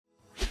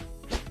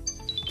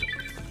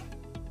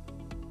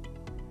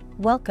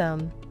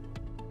Welcome.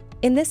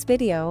 In this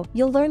video,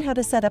 you'll learn how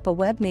to set up a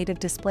web-native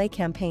display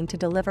campaign to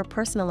deliver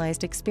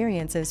personalized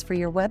experiences for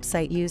your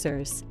website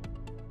users.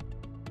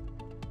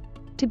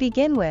 To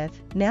begin with,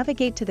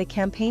 navigate to the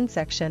Campaign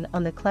section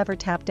on the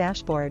CleverTap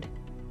dashboard.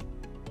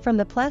 From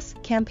the Plus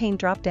Campaign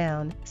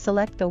drop-down,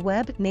 select the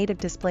Web Native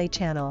Display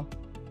channel.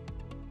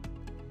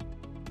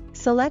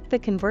 Select the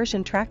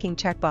Conversion Tracking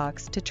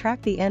checkbox to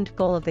track the end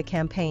goal of the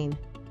campaign.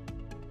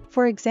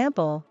 For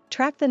example,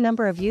 track the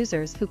number of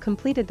users who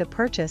completed the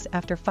purchase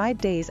after 5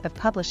 days of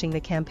publishing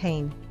the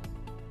campaign.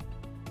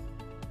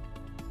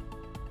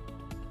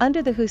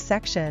 Under the Who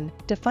section,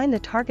 define the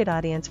target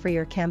audience for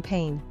your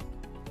campaign.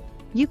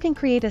 You can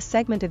create a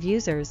segment of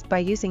users by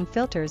using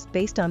filters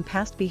based on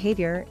past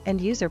behavior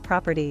and user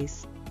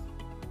properties.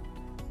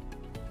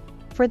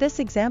 For this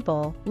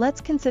example, let's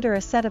consider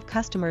a set of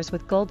customers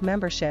with Gold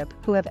membership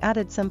who have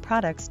added some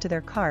products to their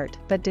cart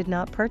but did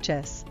not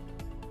purchase.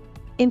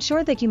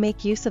 Ensure that you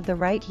make use of the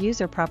right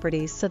user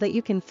properties so that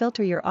you can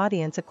filter your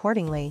audience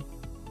accordingly.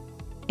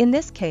 In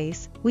this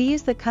case, we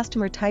use the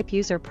customer type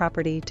user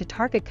property to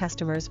target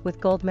customers with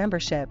Gold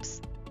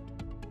memberships.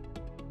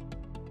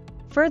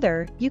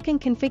 Further, you can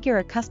configure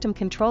a custom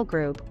control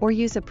group or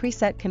use a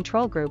preset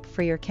control group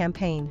for your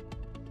campaign.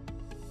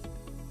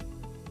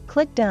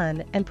 Click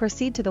Done and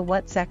proceed to the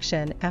What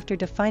section after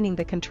defining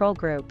the control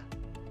group.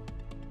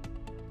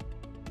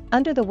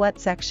 Under the What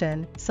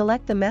section,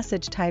 select the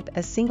message type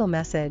as single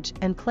message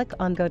and click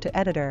on Go to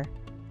Editor.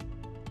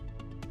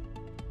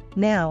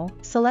 Now,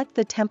 select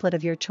the template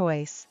of your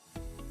choice.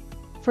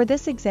 For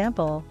this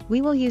example,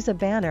 we will use a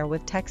banner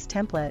with text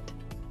template.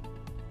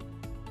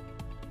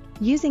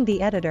 Using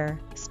the editor,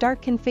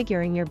 start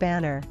configuring your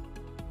banner.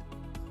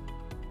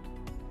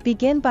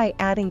 Begin by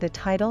adding the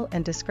title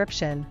and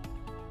description.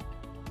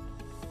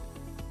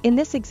 In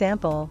this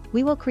example,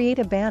 we will create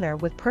a banner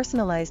with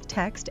personalized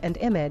text and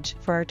image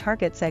for our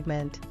target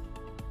segment.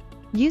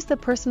 Use the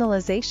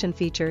personalization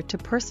feature to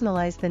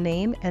personalize the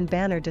name and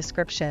banner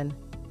description.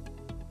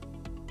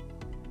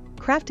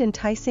 Craft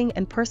enticing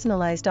and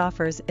personalized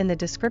offers in the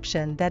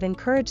description that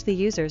encourage the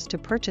users to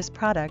purchase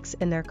products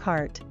in their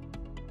cart.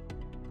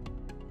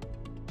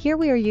 Here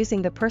we are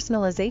using the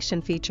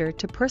personalization feature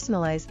to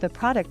personalize the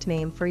product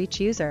name for each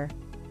user.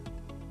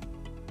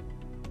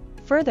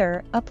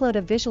 Further, upload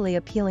a visually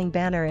appealing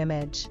banner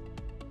image.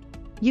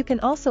 You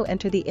can also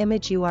enter the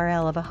image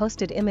URL of a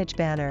hosted image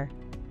banner.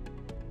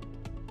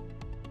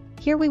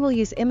 Here we will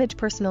use image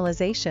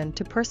personalization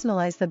to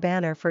personalize the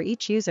banner for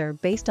each user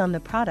based on the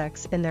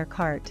products in their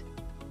cart.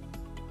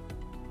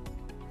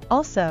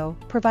 Also,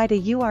 provide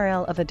a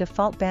URL of a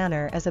default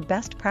banner as a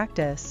best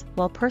practice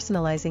while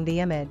personalizing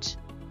the image.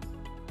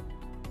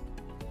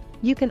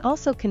 You can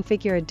also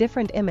configure a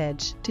different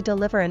image to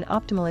deliver an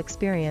optimal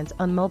experience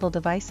on mobile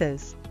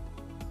devices.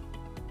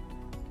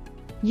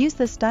 Use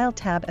the Style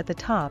tab at the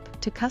top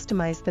to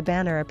customize the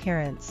banner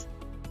appearance.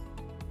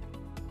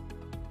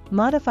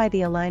 Modify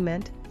the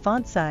alignment,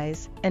 font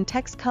size, and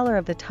text color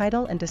of the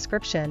title and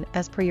description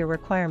as per your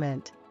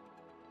requirement.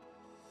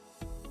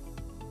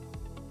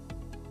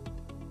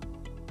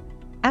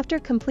 After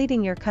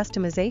completing your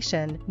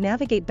customization,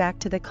 navigate back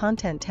to the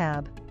Content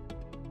tab.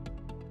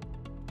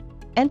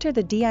 Enter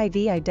the div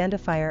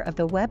identifier of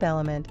the web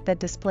element that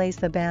displays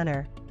the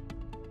banner.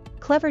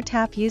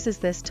 CleverTap uses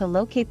this to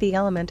locate the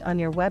element on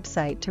your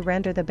website to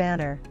render the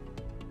banner.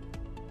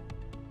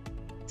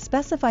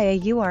 Specify a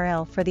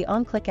URL for the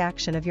on-click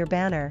action of your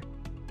banner.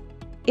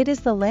 It is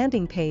the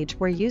landing page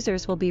where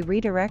users will be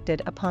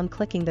redirected upon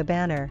clicking the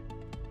banner.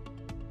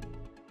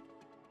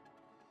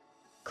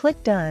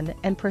 Click Done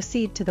and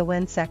proceed to the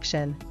When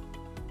section.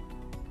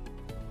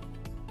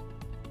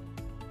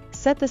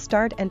 Set the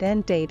start and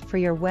end date for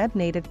your web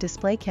native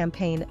display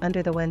campaign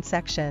under the When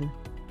section.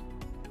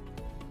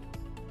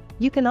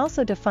 You can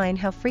also define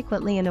how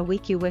frequently in a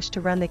week you wish to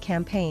run the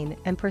campaign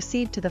and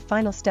proceed to the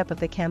final step of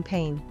the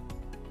campaign.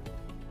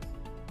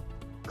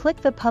 Click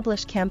the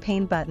Publish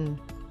Campaign button.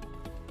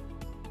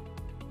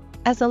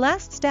 As a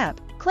last step,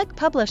 click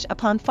Publish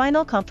upon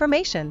final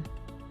confirmation.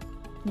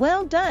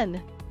 Well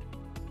done!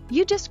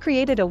 You just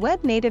created a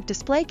web-native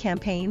display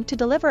campaign to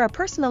deliver a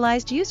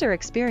personalized user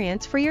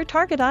experience for your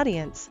target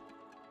audience.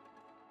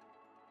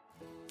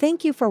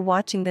 Thank you for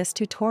watching this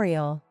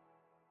tutorial.